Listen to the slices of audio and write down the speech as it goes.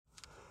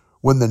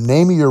When the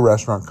name of your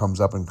restaurant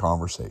comes up in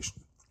conversation,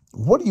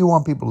 what do you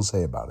want people to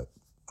say about it?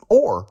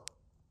 Or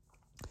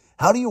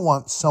how do you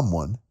want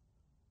someone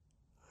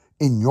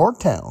in your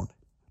town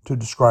to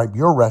describe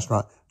your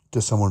restaurant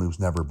to someone who's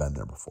never been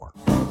there before?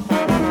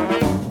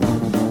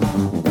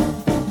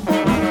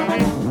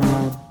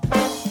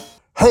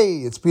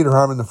 Hey, it's Peter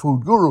Harmon, the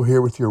Food Guru,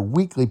 here with your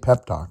weekly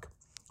pep talk.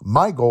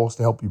 My goal is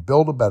to help you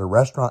build a better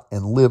restaurant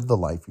and live the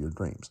life of your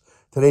dreams.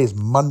 Today is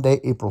Monday,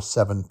 April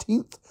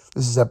 17th.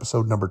 This is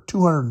episode number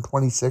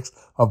 226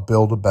 of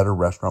Build a Better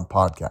Restaurant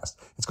podcast.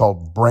 It's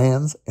called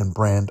Brands and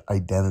Brand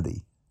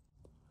Identity.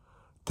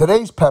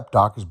 Today's pep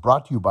talk is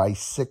brought to you by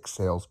 6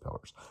 Sales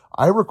Pillars.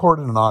 I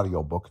recorded an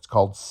audio book. It's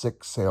called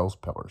 6 Sales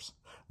Pillars.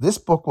 This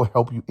book will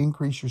help you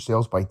increase your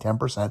sales by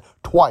 10%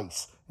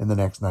 twice in the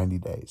next 90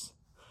 days.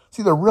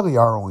 See, there really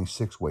are only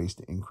 6 ways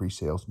to increase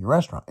sales in your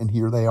restaurant, and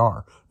here they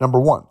are. Number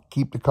 1,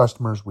 keep the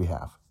customers we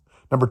have.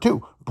 Number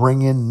 2,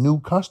 bring in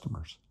new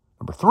customers.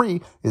 Number 3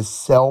 is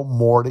sell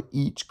more to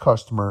each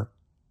customer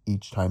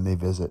each time they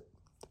visit.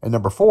 And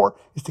number 4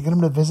 is to get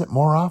them to visit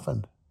more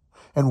often.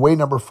 And way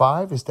number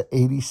 5 is to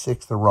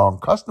 86 the wrong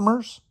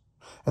customers.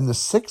 And the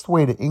 6th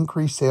way to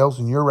increase sales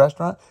in your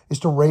restaurant is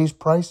to raise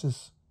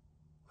prices.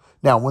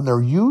 Now, when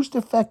they're used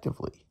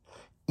effectively,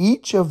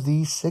 each of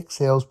these 6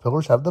 sales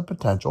pillars have the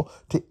potential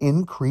to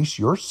increase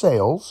your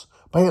sales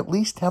by at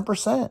least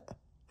 10%.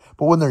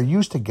 But when they're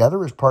used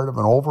together as part of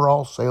an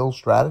overall sales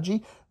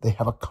strategy, they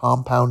have a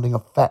compounding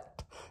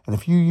effect. And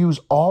if you use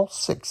all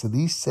 6 of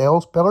these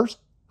sales pillars,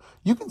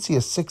 you can see a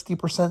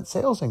 60%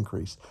 sales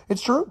increase.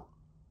 It's true.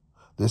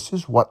 This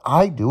is what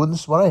I do, and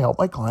this is what I help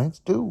my clients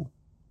do.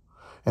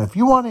 And if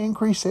you want to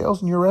increase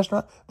sales in your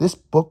restaurant, this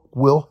book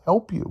will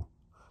help you.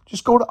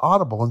 Just go to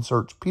Audible and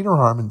search Peter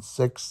Harmon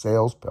 6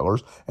 Sales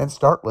Pillars and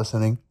start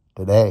listening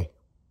today.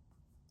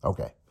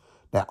 Okay,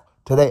 now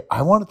today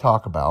I want to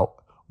talk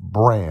about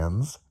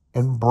brands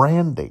and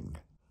branding.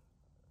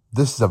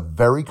 This is a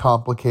very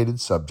complicated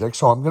subject,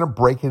 so I'm going to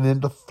break it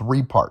into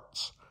 3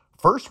 parts.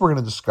 First, we're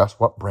going to discuss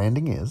what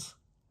branding is.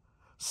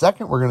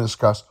 Second, we're going to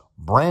discuss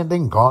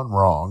branding gone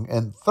wrong.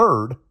 And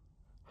third,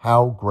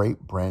 how great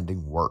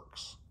branding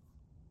works.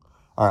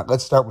 All right,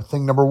 let's start with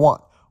thing number 1,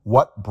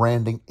 what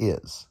branding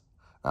is.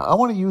 Now, I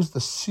want to use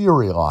the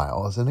cereal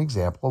aisle as an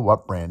example of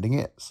what branding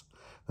is.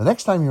 The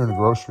next time you're in a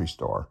grocery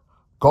store,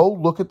 go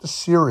look at the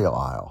cereal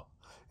aisle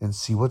and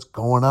see what's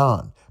going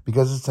on,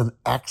 because it's an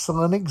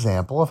excellent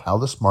example of how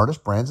the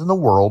smartest brands in the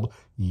world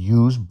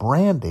use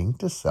branding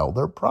to sell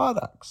their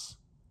products.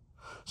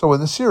 So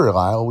in the cereal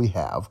aisle, we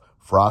have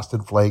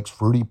Frosted Flakes,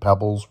 Fruity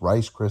Pebbles,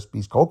 Rice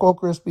Krispies, Cocoa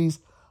Krispies,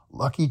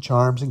 Lucky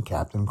Charms, and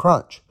Captain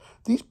Crunch.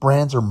 These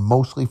brands are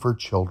mostly for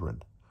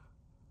children.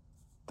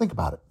 Think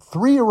about it.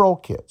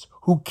 3-year-old kids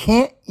who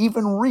can't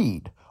even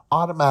read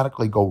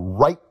automatically go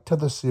right to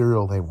the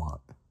cereal they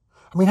want.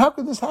 I mean, how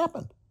could this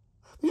happen?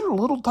 These are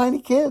little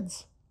tiny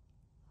kids.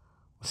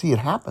 See, it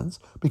happens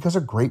because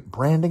of great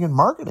branding and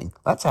marketing.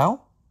 That's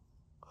how.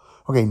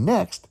 Okay,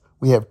 next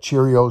we have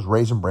Cheerios,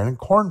 Raisin Bran, and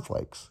Corn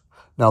Flakes.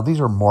 Now,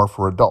 these are more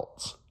for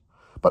adults.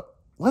 But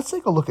let's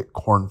take a look at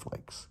Corn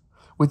Flakes,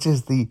 which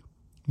is the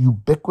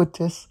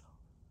ubiquitous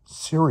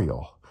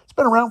cereal. It's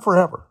been around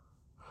forever.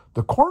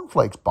 The Corn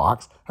Flakes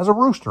box has a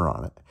rooster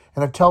on it,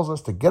 and it tells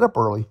us to get up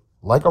early,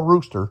 like a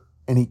rooster,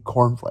 and eat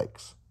Corn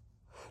Flakes.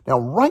 Now,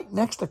 right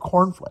next to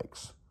Corn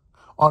Flakes,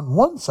 on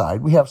one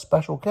side, we have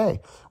Special K,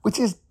 which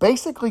is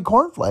basically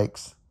Corn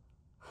Flakes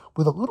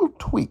with a little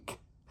tweak,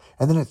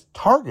 and then it's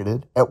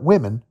targeted at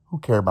women who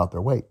care about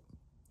their weight.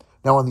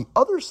 Now, on the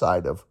other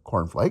side of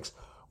Corn Flakes,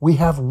 we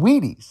have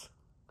Wheaties,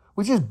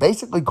 which is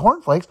basically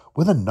Corn Flakes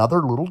with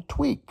another little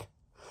tweak.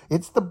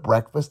 It's the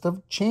breakfast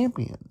of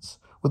champions,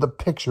 with a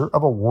picture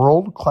of a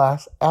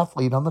world-class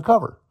athlete on the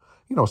cover.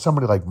 You know,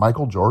 somebody like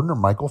Michael Jordan or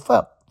Michael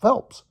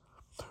Phelps.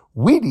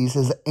 Wheaties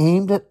is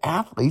aimed at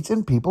athletes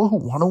and people who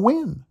want to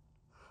win.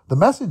 The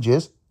message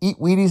is, eat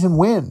Wheaties and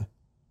win.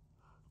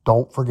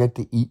 Don't forget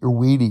to eat your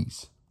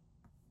Wheaties.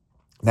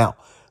 Now,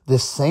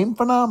 this same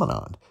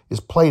phenomenon is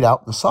played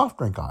out in the soft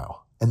drink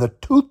aisle, and the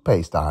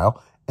toothpaste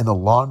aisle, and the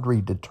laundry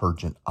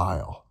detergent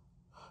aisle.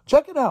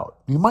 Check it out.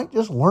 You might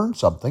just learn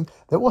something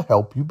that will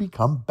help you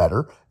become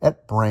better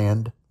at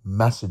brand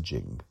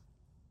messaging.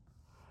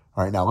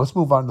 All right, now let's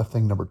move on to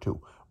thing number 2,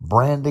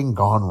 branding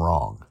gone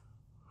wrong.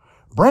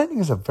 Branding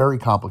is a very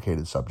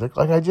complicated subject,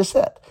 like I just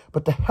said,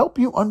 but to help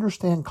you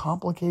understand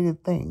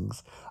complicated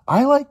things,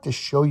 I like to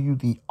show you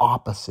the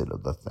opposite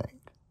of the thing,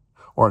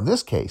 or in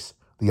this case,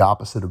 the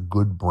opposite of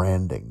good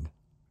branding,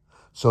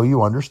 so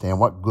you understand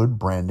what good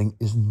branding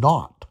is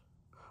not.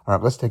 All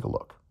right, let's take a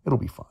look. It'll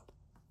be fun.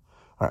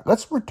 All right,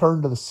 let's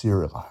return to the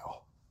cereal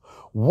aisle.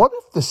 What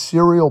if the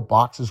cereal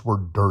boxes were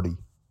dirty,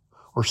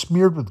 or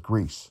smeared with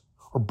grease,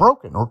 or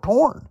broken, or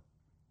torn?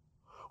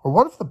 Or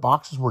what if the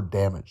boxes were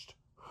damaged?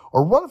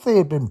 Or what if they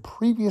had been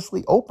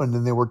previously opened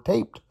and they were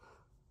taped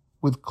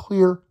with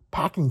clear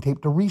packing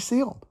tape to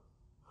reseal them?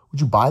 Would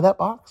you buy that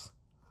box?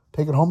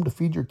 Take it home to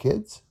feed your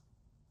kids?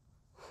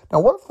 Now,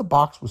 what if the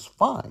box was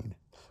fine,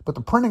 but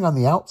the printing on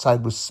the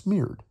outside was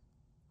smeared?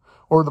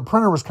 Or the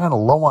printer was kind of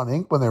low on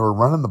ink when they were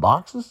running the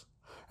boxes?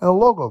 and the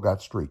logo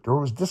got streaked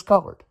or was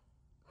discolored.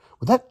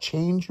 Would that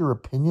change your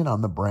opinion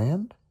on the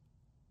brand?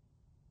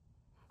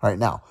 All right,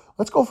 now,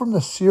 let's go from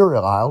the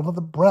cereal aisle to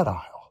the bread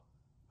aisle.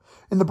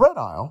 In the bread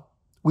aisle,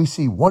 we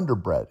see Wonder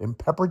Bread and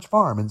Pepperidge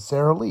Farm and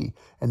Sara Lee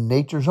and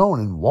Nature's Own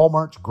and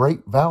Walmart's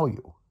Great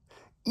Value.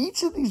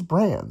 Each of these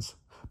brands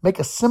make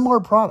a similar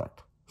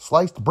product,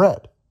 sliced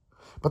bread,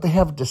 but they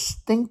have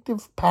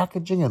distinctive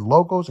packaging and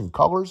logos and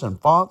colors and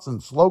fonts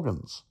and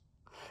slogans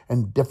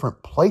and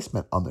different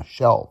placement on the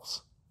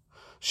shelves.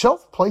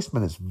 Shelf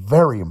placement is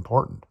very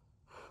important.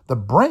 The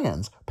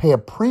brands pay a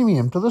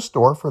premium to the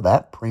store for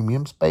that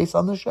premium space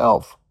on the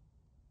shelf,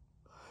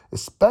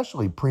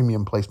 especially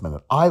premium placement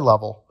at eye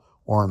level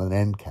or on an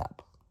end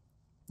cap.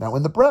 Now,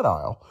 in the bread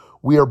aisle,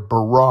 we are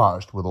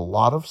barraged with a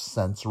lot of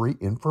sensory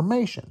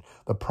information.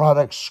 The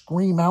products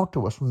scream out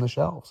to us from the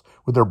shelves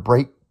with their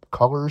bright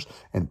colors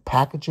and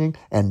packaging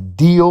and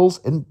deals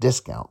and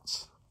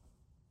discounts.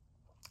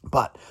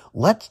 But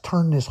let's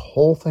turn this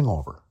whole thing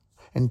over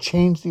and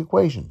change the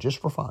equation just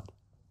for fun.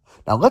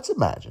 Now, let's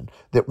imagine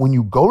that when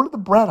you go to the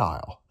bread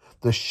aisle,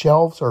 the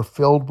shelves are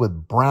filled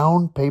with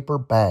brown paper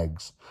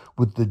bags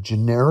with the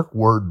generic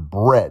word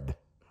bread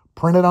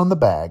printed on the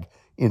bag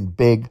in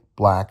big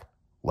black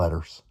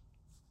letters.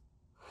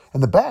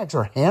 And the bags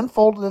are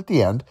hand-folded at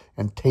the end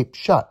and taped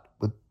shut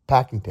with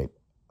packing tape.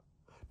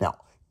 Now,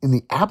 in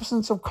the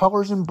absence of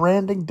colors and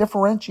branding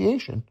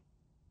differentiation,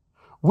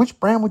 which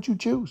brand would you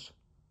choose?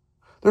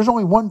 There's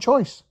only one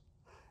choice.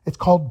 It's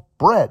called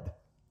bread.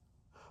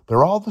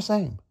 They're all the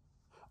same.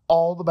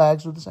 All the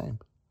bags are the same,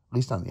 at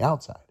least on the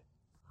outside.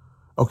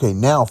 Okay,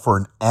 now for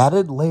an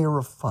added layer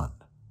of fun,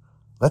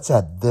 let's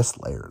add this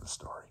layer to the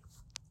story.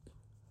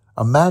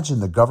 Imagine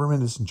the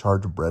government is in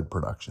charge of bread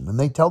production, and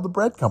they tell the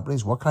bread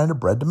companies what kind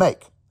of bread to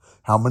make,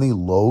 how many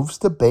loaves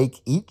to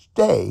bake each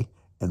day,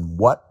 and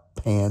what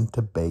pan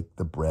to bake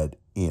the bread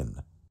in.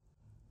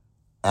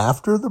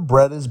 After the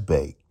bread is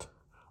baked,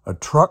 a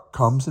truck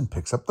comes and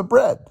picks up the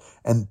bread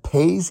and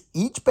pays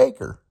each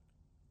baker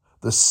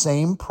the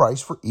same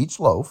price for each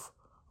loaf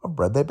of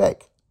bread they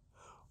bake.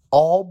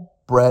 All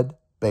bread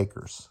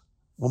bakers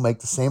will make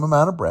the same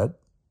amount of bread,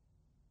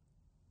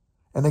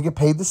 and they get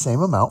paid the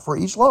same amount for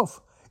each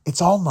loaf.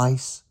 It's all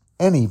nice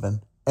and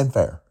even and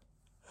fair.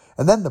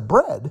 And then the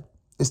bread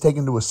is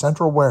taken to a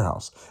central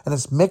warehouse, and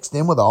it's mixed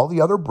in with all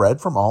the other bread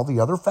from all the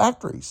other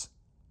factories.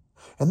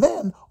 And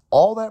then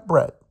all that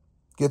bread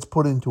gets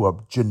put into a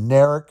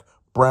generic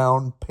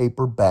brown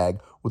paper bag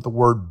with the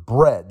word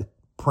bread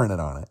printed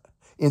on it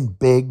in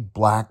big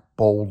black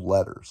bold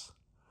letters.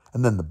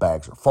 And then the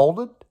bags are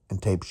folded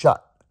and taped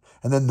shut.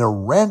 And then they're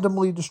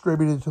randomly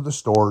distributed to the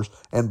stores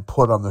and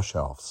put on the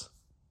shelves.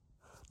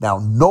 Now,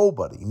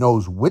 nobody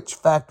knows which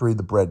factory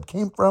the bread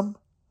came from.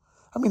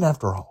 I mean,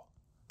 after all,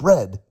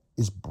 bread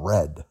is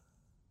bread.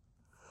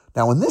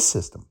 Now, in this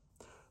system,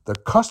 the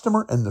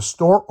customer and the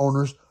store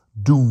owners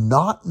do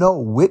not know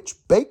which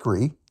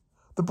bakery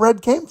the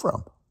bread came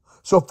from.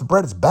 So if the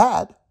bread is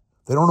bad,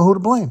 they don't know who to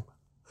blame.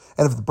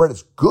 And if the bread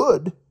is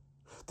good,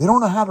 they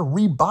don't know how to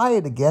rebuy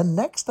it again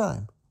next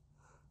time.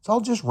 It's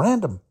all just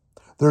random.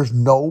 There's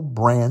no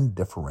brand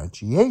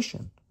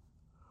differentiation.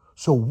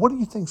 So what do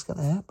you think is going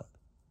to happen?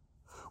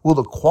 Will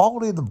the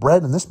quality of the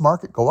bread in this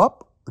market go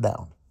up or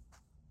down?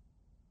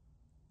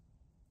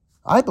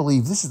 I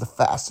believe this is the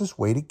fastest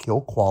way to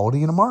kill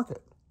quality in a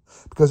market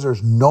because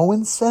there's no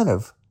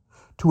incentive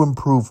to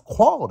improve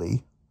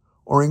quality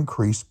or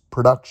increase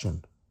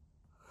production.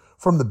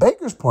 From the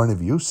baker's point of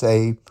view,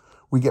 say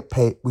we get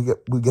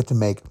to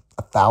make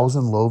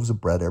 1,000 loaves of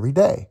bread every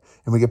day,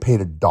 and we get paid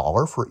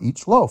 $1 for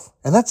each loaf,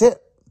 and that's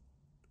it.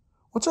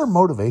 What's our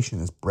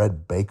motivation as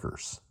bread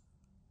bakers?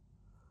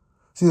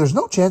 See, there's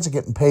no chance of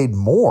getting paid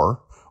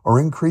more or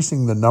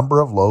increasing the number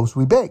of loaves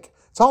we bake.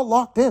 It's all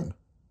locked in.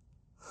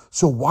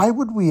 So why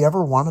would we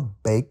ever want to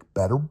bake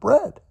better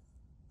bread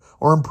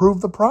or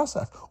improve the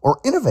process or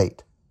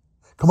innovate,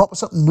 come up with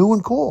something new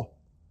and cool?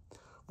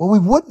 Well, we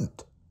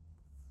wouldn't.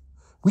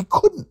 We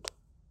couldn't.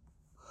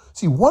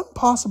 See, one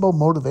possible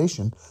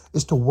motivation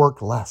is to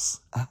work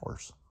less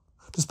hours,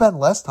 to spend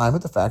less time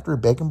at the factory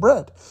baking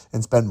bread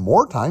and spend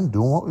more time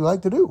doing what we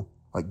like to do,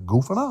 like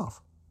goofing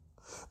off.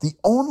 The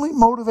only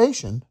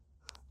motivation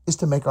is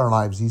to make our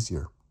lives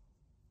easier.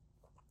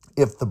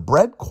 If the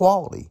bread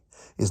quality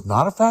is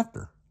not a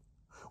factor,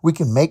 we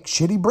can make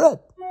shitty bread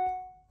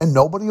and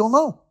nobody will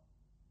know.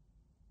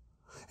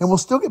 And we'll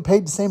still get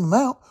paid the same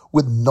amount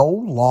with no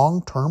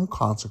long-term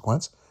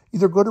consequence,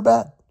 either good or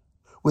bad,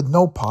 with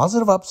no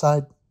positive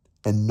upside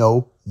and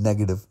no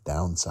negative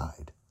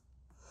downside.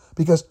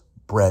 Because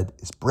bread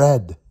is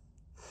bread,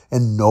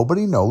 and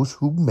nobody knows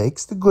who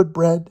makes the good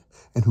bread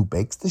and who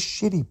bakes the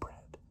shitty bread.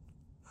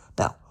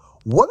 Now,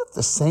 what if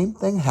the same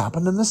thing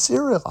happened in the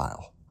cereal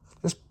aisle?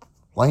 Just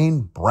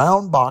plain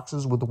brown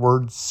boxes with the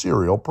word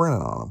cereal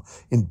printed on them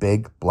in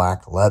big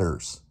black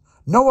letters.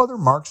 No other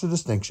marks of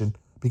distinction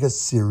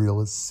because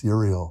cereal is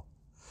cereal.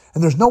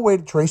 And there's no way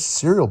to trace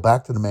cereal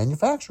back to the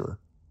manufacturer.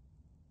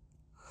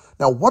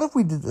 Now, what if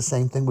we did the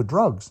same thing with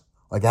drugs,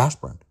 like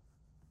aspirin?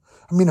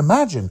 I mean,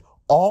 imagine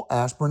all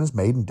aspirin is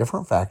made in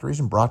different factories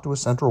and brought to a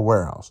central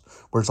warehouse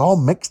where it's all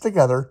mixed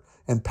together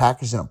and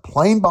packaged in a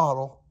plain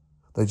bottle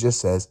that just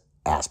says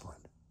aspirin.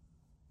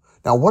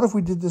 Now, what if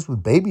we did this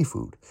with baby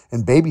food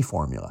and baby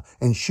formula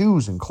and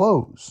shoes and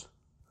clothes?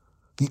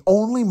 The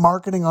only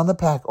marks on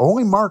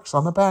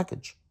the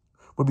package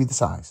would be the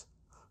size.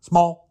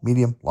 Small,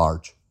 medium,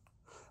 large.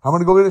 I'm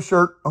going to go get a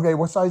shirt. Okay,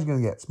 what size are you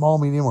going to get? Small,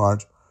 medium,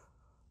 large.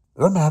 It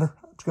doesn't matter.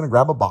 I'm just going to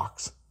grab a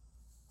box.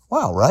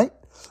 Wow, right?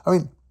 I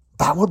mean,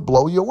 that would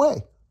blow you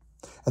away.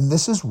 And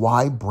this is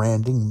why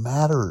branding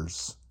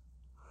matters.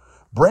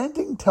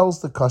 Branding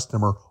tells the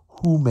customer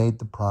who made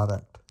the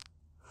product.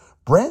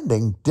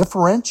 Branding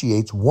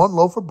differentiates one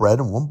loaf of bread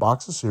and one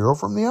box of cereal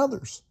from the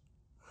others.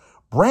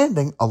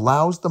 Branding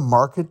allows the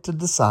market to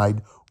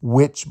decide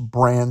which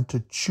brand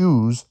to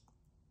choose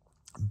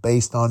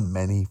based on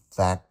many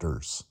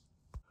factors.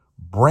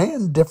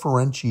 Brand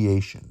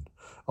differentiation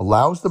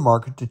allows the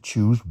market to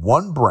choose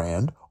one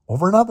brand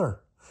over another.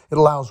 It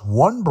allows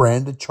one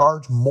brand to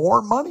charge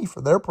more money for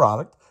their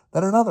product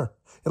than another.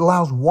 It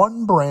allows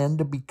one brand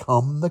to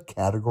become the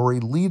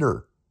category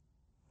leader.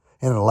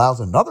 And it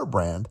allows another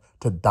brand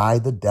to die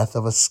the death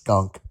of a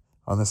skunk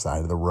on the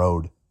side of the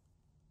road.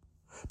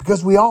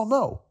 Because we all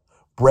know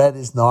bread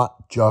is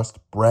not just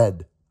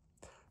bread.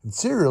 And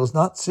cereal is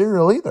not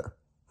cereal either.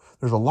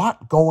 There's a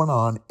lot going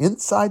on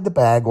inside the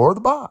bag or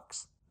the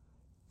box.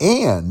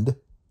 And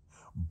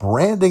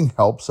branding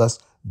helps us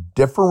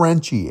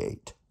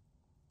differentiate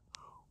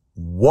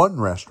one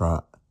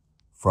restaurant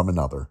from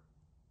another.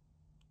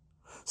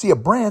 See, a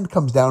brand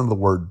comes down to the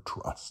word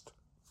trust.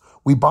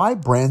 We buy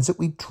brands that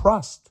we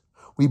trust.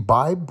 We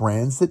buy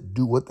brands that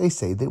do what they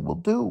say they will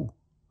do.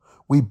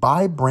 We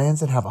buy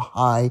brands that have a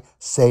high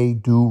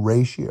say-do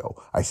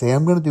ratio. I say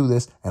I'm going to do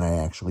this, and I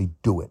actually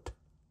do it.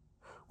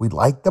 We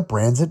like the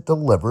brands that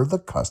deliver the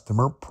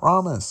customer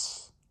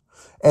promise.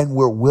 And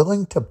we're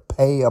willing to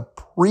pay a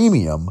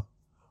premium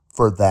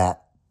for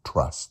that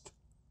trust.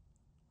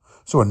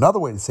 So another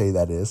way to say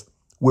that is,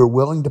 we're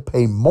willing to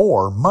pay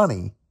more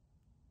money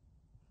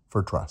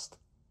for trust.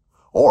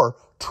 Or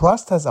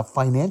trust has a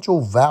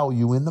financial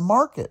value in the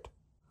market.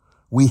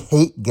 We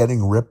hate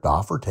getting ripped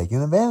off or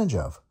taken advantage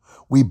of.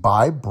 We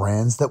buy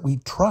brands that we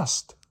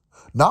trust,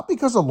 not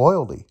because of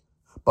loyalty,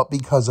 but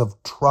because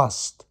of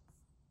trust.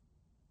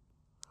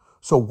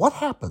 So what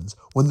happens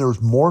when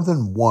there's more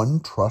than one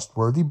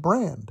trustworthy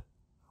brand?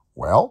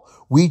 Well,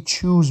 we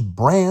choose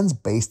brands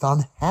based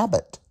on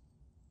habit.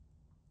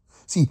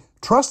 See,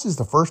 trust is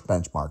the first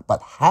benchmark,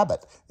 but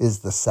habit is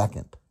the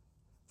second.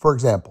 For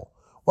example,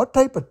 what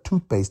type of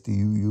toothpaste do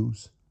you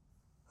use?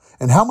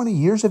 And how many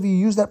years have you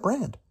used that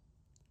brand?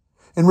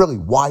 And really,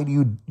 why do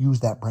you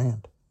use that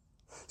brand?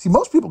 See,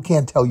 most people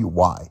can't tell you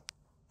why.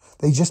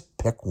 They just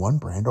pick one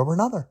brand over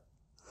another.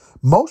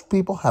 Most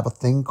people have a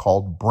thing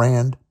called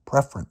brand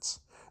preference.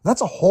 And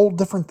that's a whole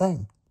different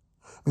thing.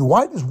 I mean,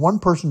 why does one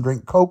person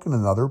drink Coke and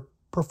another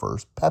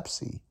prefers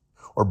Pepsi?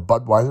 Or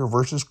Budweiser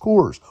versus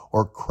Coors?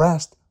 Or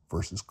Crest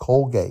versus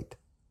Colgate?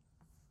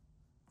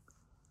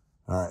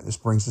 All right, this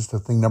brings us to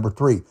thing number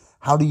 3.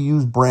 How to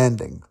use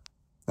branding.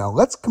 Now,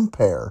 let's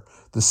compare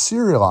the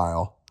cereal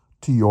aisle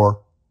to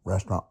your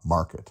restaurant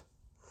market.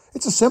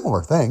 It's a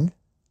similar thing.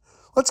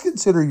 Let's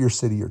consider your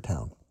city or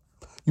town.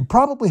 You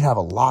probably have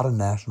a lot of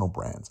national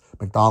brands,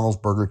 McDonald's,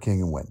 Burger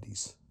King, and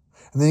Wendy's.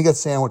 And then you got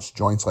sandwich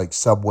joints like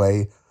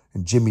Subway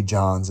and Jimmy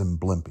John's and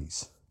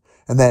Blimpies.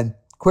 And then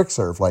quick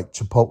serve like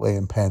Chipotle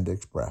and Panda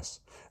Express.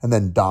 And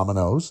then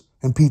Domino's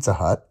and Pizza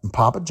Hut and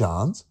Papa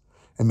John's.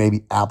 And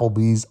maybe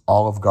Applebee's,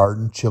 Olive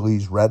Garden,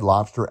 Chili's, Red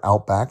Lobster,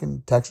 Outback,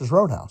 and Texas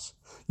Roadhouse.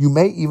 You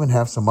may even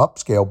have some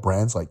upscale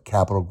brands like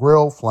Capital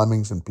Grille,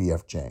 Fleming's, and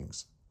P.F.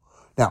 Chang's.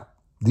 Now,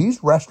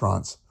 these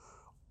restaurants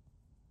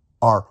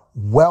are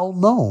well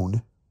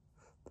known,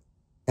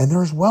 and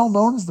they're as well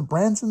known as the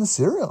brands in the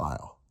cereal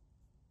aisle.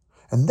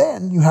 And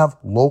then you have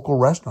local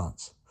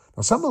restaurants.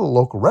 Now, some of the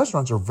local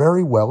restaurants are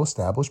very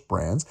well-established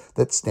brands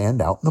that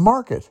stand out in the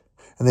market,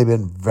 and they've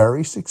been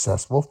very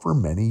successful for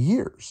many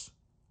years.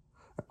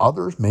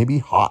 Others may be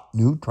hot,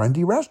 new,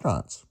 trendy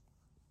restaurants.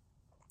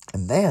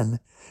 And then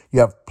you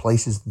have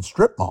places in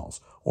strip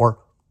malls or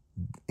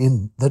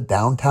in the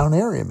downtown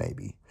area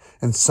maybe.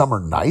 And some are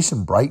nice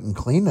and bright and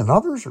clean, and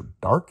others are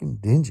dark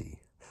and dingy.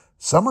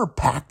 Some are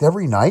packed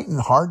every night and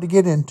hard to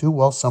get into,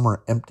 while some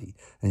are empty,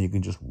 and you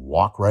can just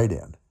walk right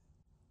in.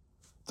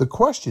 The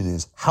question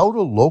is, how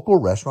do local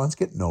restaurants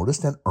get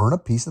noticed and earn a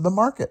piece of the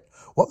market?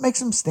 What makes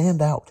them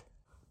stand out?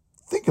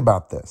 Think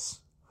about this.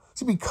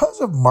 See, because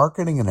of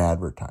marketing and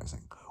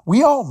advertising,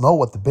 we all know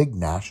what the big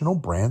national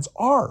brands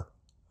are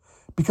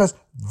because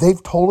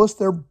they've told us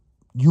their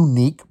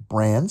unique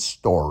brand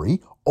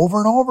story over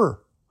and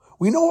over.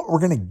 We know what we're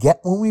going to get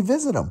when we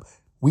visit them.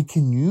 We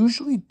can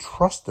usually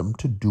trust them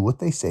to do what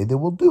they say they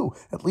will do,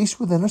 at least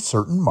within a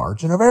certain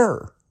margin of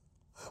error.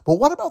 But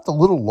what about the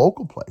little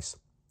local place?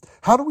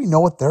 How do we know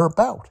what they're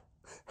about?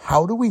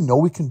 How do we know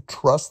we can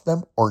trust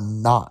them or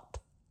not?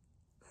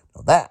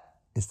 Now that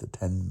is the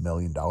 $10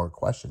 million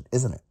question,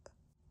 isn't it?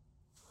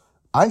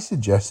 I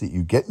suggest that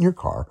you get in your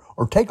car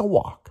or take a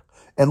walk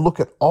and look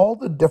at all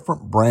the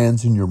different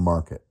brands in your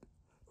market.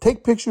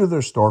 Take pictures of their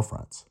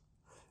storefronts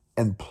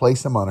and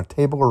place them on a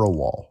table or a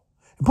wall.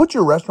 And put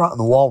your restaurant on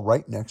the wall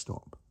right next to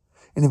them.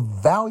 And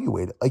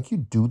evaluate it like you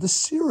do the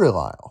cereal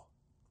aisle.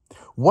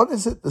 What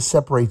is it that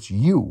separates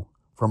you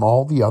from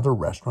all the other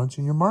restaurants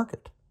in your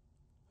market?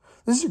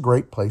 This is a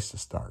great place to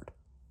start.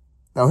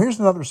 Now, here's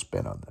another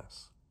spin on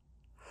this.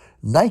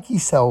 Nike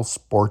sells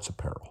sports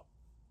apparel.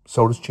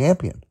 So does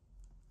Champion.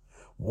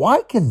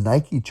 Why can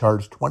Nike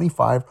charge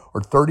 25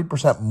 or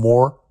 30%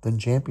 more than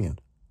Champion?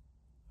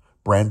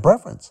 Brand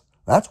preference.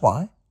 That's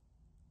why.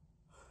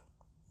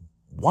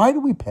 Why do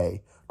we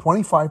pay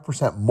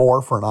 25%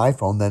 more for an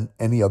iPhone than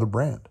any other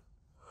brand?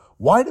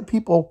 Why do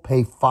people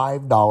pay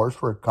 $5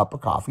 for a cup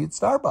of coffee at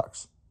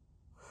Starbucks?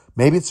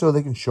 Maybe it's so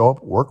they can show up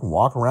at work and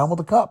walk around with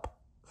a cup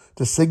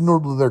to signal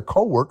to their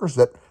coworkers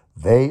that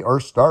they are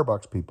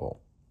Starbucks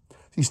people.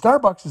 See,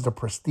 Starbucks is a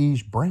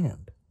prestige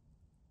brand.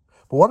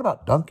 But what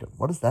about Dunkin'?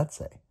 What does that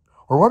say?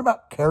 Or what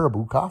about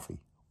Caribou Coffee?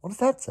 What does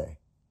that say?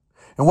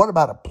 And what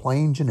about a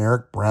plain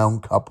generic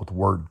brown cup with the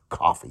word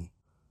coffee?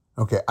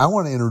 Okay, I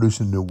want to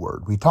introduce a new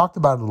word. We talked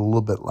about it a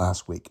little bit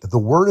last week. The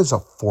word is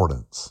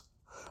affordance.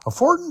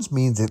 Affordance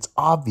means it's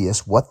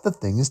obvious what the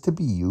thing is to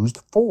be used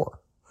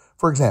for.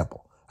 For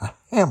example, a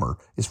hammer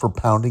is for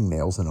pounding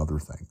nails and other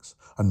things.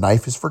 A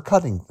knife is for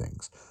cutting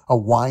things. A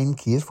wine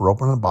key is for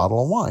opening a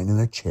bottle of wine, and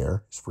a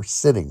chair is for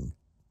sitting.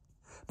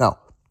 Now,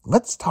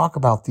 let's talk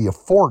about the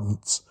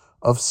affordance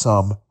of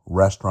some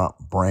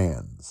restaurant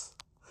brands.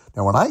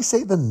 Now, when I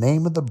say the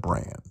name of the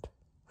brand,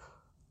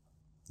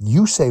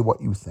 you say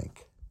what you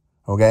think.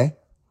 Okay?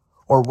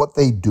 Or what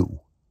they do.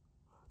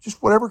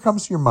 Just whatever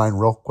comes to your mind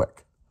real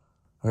quick.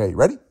 Okay, you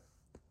ready?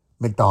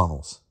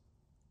 McDonald's.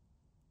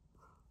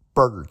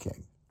 Burger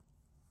King.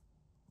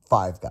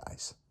 Five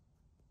Guys.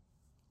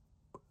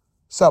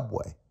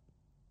 Subway.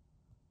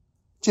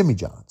 Jimmy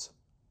John's.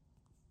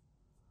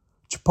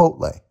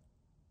 Chipotle.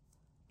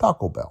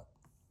 Taco Bell.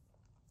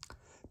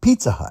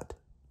 Pizza Hut.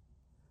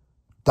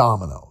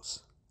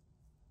 Domino's.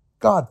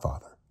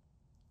 Godfather.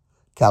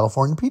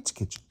 California Pizza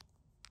Kitchen.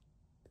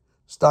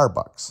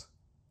 Starbucks,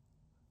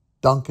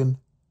 Dunkin',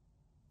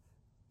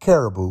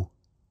 Caribou,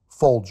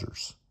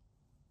 Folgers,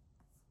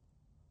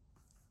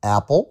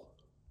 Apple,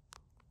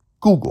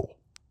 Google,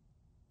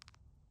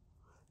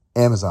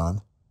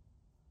 Amazon,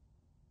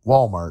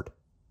 Walmart,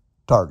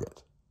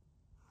 Target.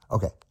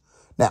 Okay,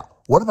 now,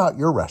 what about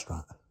your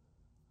restaurant?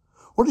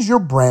 What does your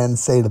brand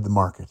say to the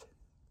market?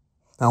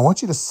 Now, I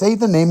want you to say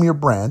the name of your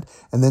brand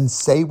and then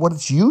say what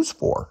it's used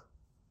for.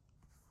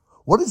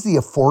 What is the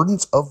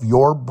affordance of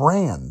your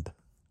brand?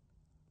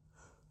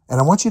 And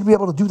I want you to be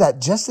able to do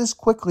that just as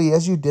quickly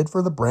as you did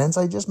for the brands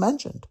I just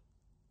mentioned.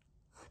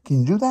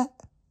 Can you do that?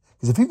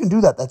 Because if you can do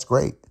that, that's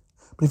great.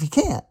 But if you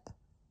can't,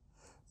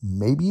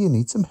 maybe you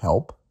need some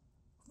help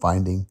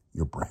finding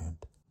your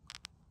brand.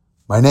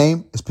 My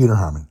name is Peter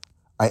Harmon.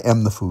 I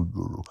am the Food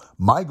Guru.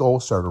 My goal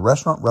is to start a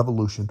restaurant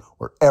revolution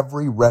where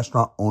every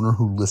restaurant owner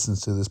who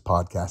listens to this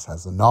podcast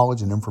has the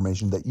knowledge and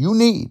information that you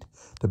need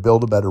to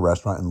build a better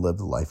restaurant and live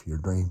the life of your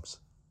dreams.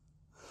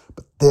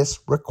 But this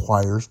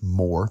requires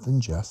more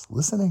than just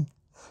listening.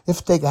 You have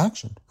to take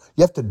action.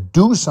 You have to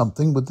do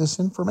something with this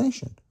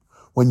information.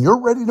 When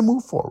you're ready to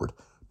move forward,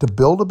 to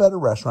build a better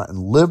restaurant and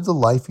live the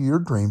life of your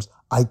dreams,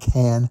 I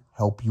can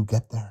help you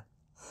get there.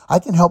 I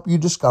can help you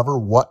discover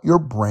what your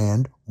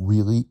brand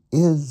really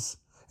is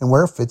and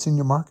where it fits in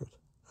your market.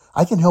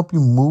 I can help you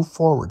move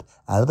forward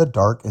out of the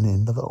dark and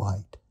into the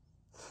light.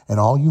 And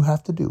all you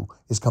have to do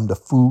is come to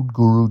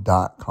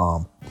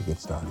foodguru.com to get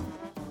started.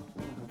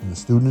 When the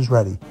student is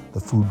ready, the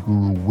Food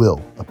Guru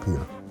will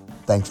appear.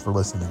 Thanks for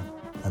listening,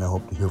 and I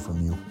hope to hear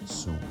from you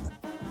soon.